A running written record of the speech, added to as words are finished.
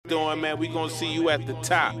doing, man. We gonna see you at the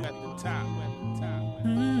top.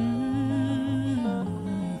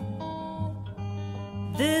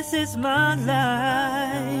 This is my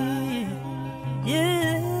life,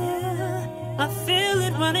 yeah. I feel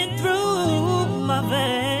it running through my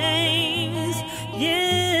veins,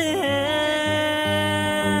 yeah,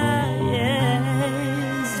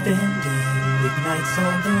 yeah. Spending weeknights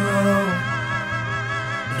on the road,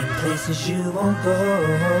 in places you won't go.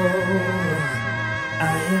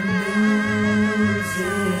 I am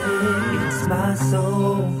music, it's my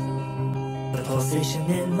soul, the pulsation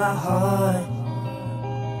in my heart.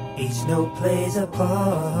 Each note plays a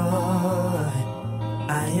part.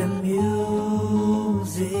 I am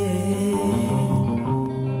music.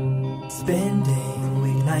 Spending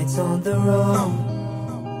weeknights on the road,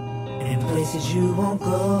 in places you won't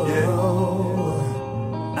go.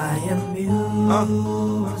 I am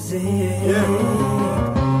music.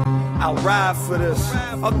 I'll ride for this,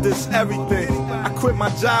 I'll diss everything. I quit my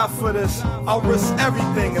job for this, I'll risk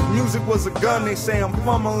everything. If music was a gun, they say I'm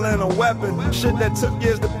fumbling a weapon. Shit that took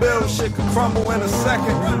years to build, shit could crumble in a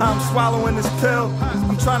second. I'm swallowing this pill,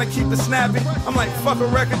 I'm trying to keep it snappy. I'm like, fuck a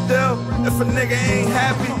record deal, if a nigga ain't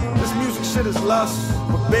happy. This music shit is lust,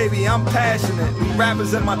 but baby, I'm passionate. These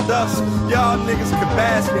rappers in my dust, y'all niggas can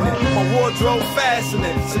bask in it. My wardrobe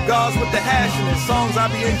fascinating, cigars with the hash in it. Songs I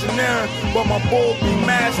be engineering, but my bull be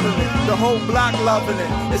mastering it. The whole block loving it.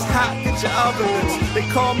 It's hot, get your ovens. They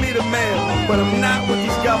call me the mayor, but I'm not with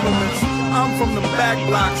these governments. I'm from the back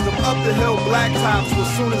blocks, them up the hill black tops. As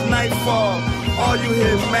soon as nightfall, all you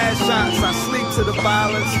hear is mad shots. I sleep to the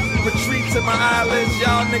violence, retreat to my eyelids.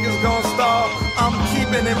 Y'all niggas gon' starve. I'm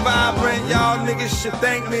keeping it vibrant. Y'all niggas should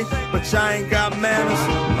thank me, but y'all ain't got manners.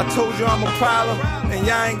 I told you I'm a problem, and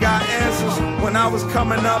y'all ain't got answers. When I was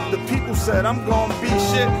coming up, the people said I'm gon' be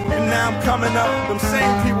shit, and now I'm coming up. Them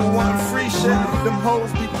same people wantin' free shit. Them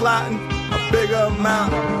hoes be plotting a bigger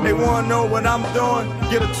amount. They wanna know what I'm doing.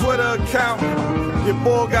 Get a Twitter account. Your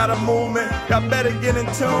boy got a movement, y'all better get in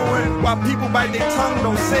tune. While people bite their tongue,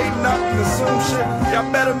 don't say nothing, assume shit. Y'all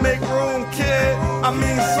better make room, kid. I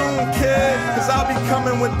mean soon, kid. Cause I'll be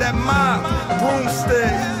coming with that mop,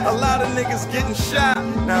 broomstick. A lot of niggas getting shot,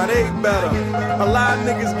 now they better. A lot of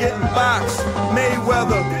niggas getting boxed,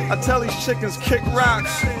 Mayweather. I tell these chickens kick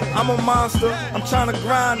rocks. I'm a monster, I'm trying to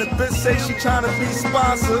grind. The bitch say she trying to be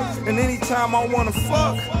sponsored. And anytime I wanna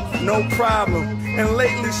fuck, no problem. And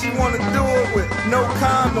lately she wanna do it with no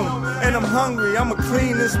condom. And I'm hungry, I'ma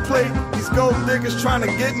clean this plate. These gold diggers trying to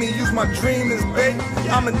get me, use my dream as bait.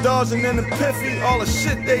 I'm indulging in the pithy, all the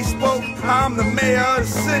shit they spoke. I'm the mayor of the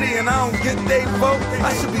city and I don't get they vote.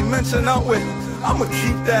 I should be mentioned up with, I'ma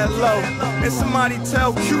keep that low. And somebody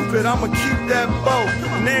tell Cupid I'ma keep that bow.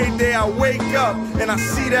 And every day I wake up and I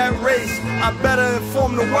see that race, I better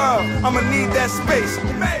inform the world, I'ma need that space.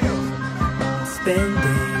 Mayor.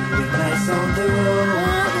 Spending weeknights on the road,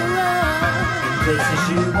 in places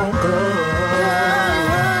you won't go.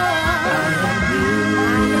 I am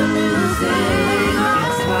music,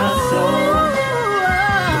 it's my soul,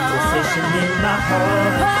 the pulsation in my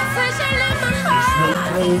heart. Each note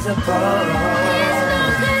plays a part.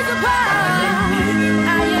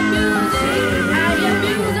 I am music.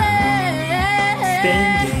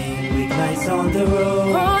 Spending weeknights on the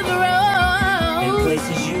road, in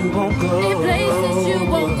places you won't go.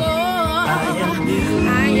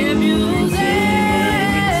 I am music,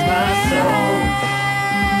 it's my soul,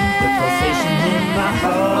 the pulsation in my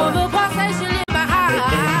heart, the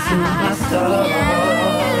dance in my soul.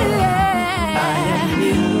 I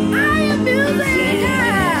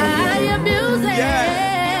am music.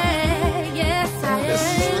 Yes, this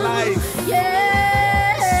is life.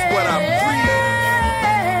 This is what I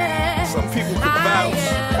breathe. Some people could vouch.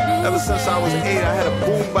 Ever since I was 8, I had a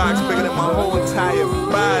boombox bigger than my whole entire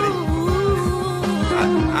body.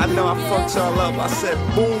 I know I fucked y'all up. I said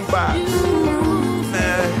boombox.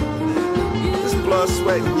 Man, this blood,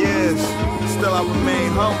 sweat, and years. Still, I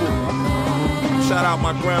remain humble. Shout out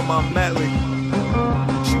my grandma Medley.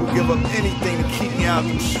 She would give up anything to keep me out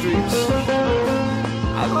in the streets.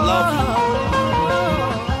 I love you.